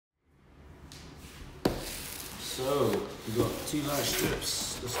So we've got two light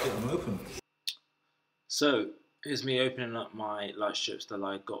strips. Let's get them open. So here's me opening up my light strips that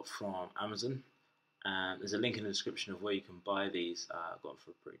I got from Amazon. There's a link in the description of where you can buy these. I got them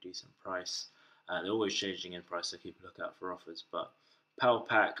for a pretty decent price. They're always changing in price, so keep a lookout for offers. But power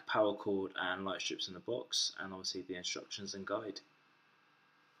pack, power cord, and light strips in the box, and obviously the instructions and guide.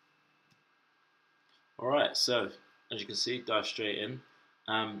 Alright, so as you can see, dive straight in.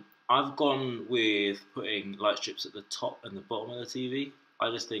 I've gone with putting light strips at the top and the bottom of the TV.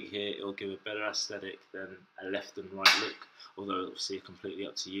 I just think here it will give a better aesthetic than a left and right look, although obviously completely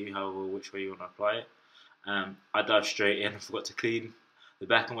up to you, however which way you want to apply it. I dived straight in and forgot to clean the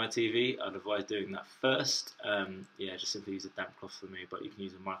back of my TV. I'd advise doing that first. Yeah, just simply use a damp cloth for me, but you can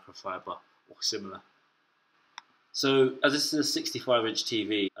use a microfiber or similar. So as this is a 65-inch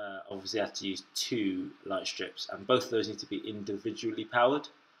TV, obviously I have to use two light strips, and both of those need to be individually powered.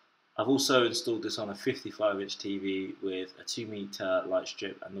 I've also installed this on a 55-inch TV with a 2-meter light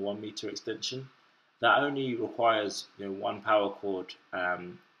strip and the 1-meter extension. That only requires one power cord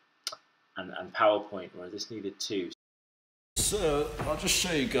and power point, whereas this needed two. So I'll just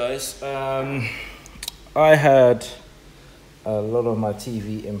show you guys. I had a lot of my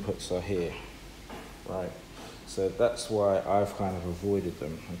TV inputs are here, right? So that's why I've kind of avoided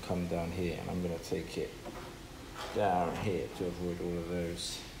them and come down here, and I'm going to take it down here to avoid all of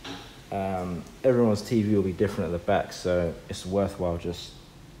those. Everyone's TV will be different at the back, so it's worthwhile just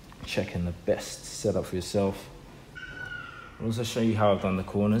checking the best setup for yourself. I'll also show you how I've done the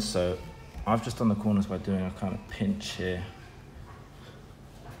corners. So I've just done the corners by doing a kind of pinch here.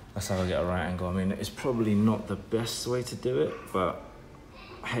 That's how I get a right angle. I mean, it's probably not the best way to do it, but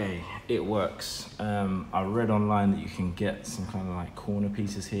hey, it works. I read online that you can get some kind of like corner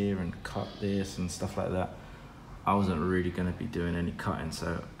pieces here and cut this and stuff like that. I wasn't really going to be doing any cutting,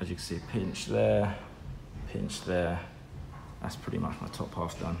 so as you can see, pinch there, pinch there. That's pretty much my top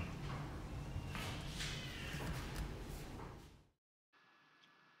half done.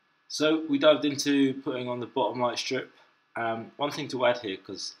 So we dived into putting on the bottom light strip. One thing to add here,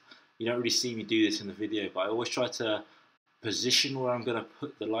 because you don't really see me do this in the video, but I always try to position where I'm going to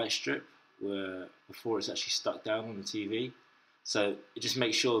put the light strip before it's actually stuck down on the TV. So just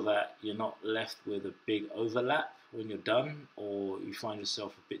make sure that you're not left with a big overlap when you're done, or you find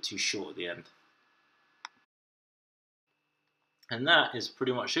yourself a bit too short at the end. And that is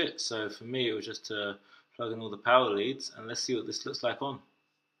pretty much it. So for me, it was just to plug in all the power leads, and let's see what this looks like on.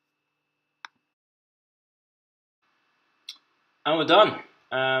 And we're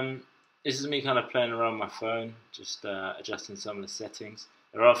done. This is me kind of playing around with my phone, just adjusting some of the settings.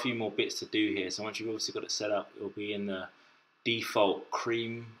 There are a few more bits to do here, so once you've obviously got it set up, it will be in the default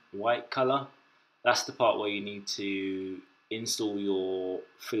cream white color. That's the part where you need to install your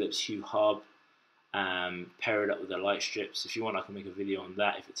Philips Hue hub, pair it up with the light strips. If you want, I can make a video on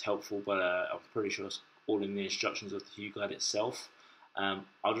that if it's helpful, but I'm pretty sure it's all in the instructions of the Hue guide itself.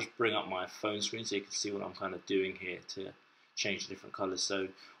 I'll just bring up my phone screen so you can see what I'm kind of doing here to change the different colors. So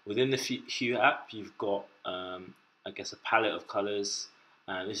within the Hue app, you've got I guess a palette of colors.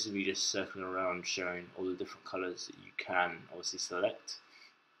 This is me just circling around showing all the different colors that you can obviously select.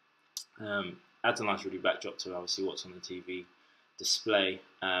 Adds a nice really backdrop to obviously what's on the TV display,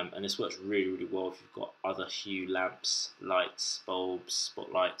 and this works really well if you've got other Hue lamps, lights, bulbs,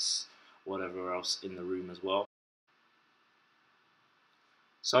 spotlights, whatever else in the room as well.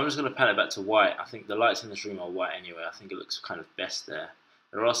 So I'm just going to pan it back to white. I think the lights in this room are white anyway. I think it looks kind of best there.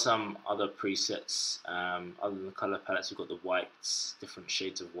 There are some other presets, other than the color palettes. We've got the whites, different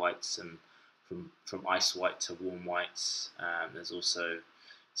shades of whites, and from ice white to warm whites. There's also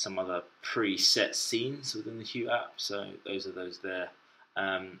some other preset scenes within the Hue app, so those are those there.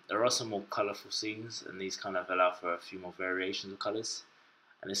 There are some more colorful scenes, and these kind of allow for a few more variations of colors.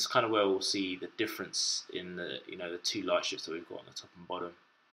 And this is kind of where we'll see the difference in the the two light strips that we've got on the top and bottom.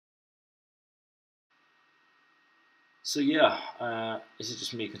 So yeah, this is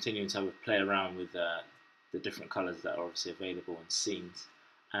just me continuing to have a play around with the different colors that are obviously available in scenes.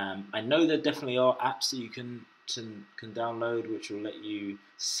 I know there definitely are apps that you can download which will let you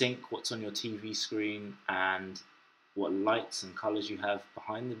sync what's on your TV screen and what lights and colors you have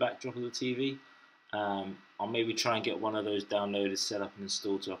behind the backdrop of the TV. I'll maybe try and get one of those downloaded, set up and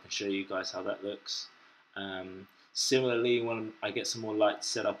installed so I can show you guys how that looks. Similarly, when I get some more lights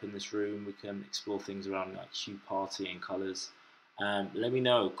set up in this room, we can explore things around like Hue party and colors. Let me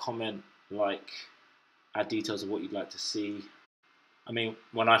know, comment, like, add details of what you'd like to see. I mean,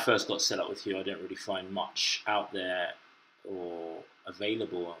 when I first got set up with Hue, I didn't really find much out there or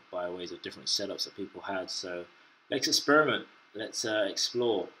available by ways of different setups that people had. So let's experiment, let's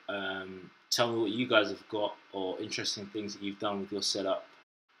explore. tell me what you guys have got or interesting things that you've done with your setup.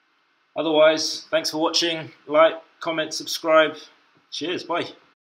 Otherwise, thanks for watching. Like, comment, subscribe. Cheers, bye.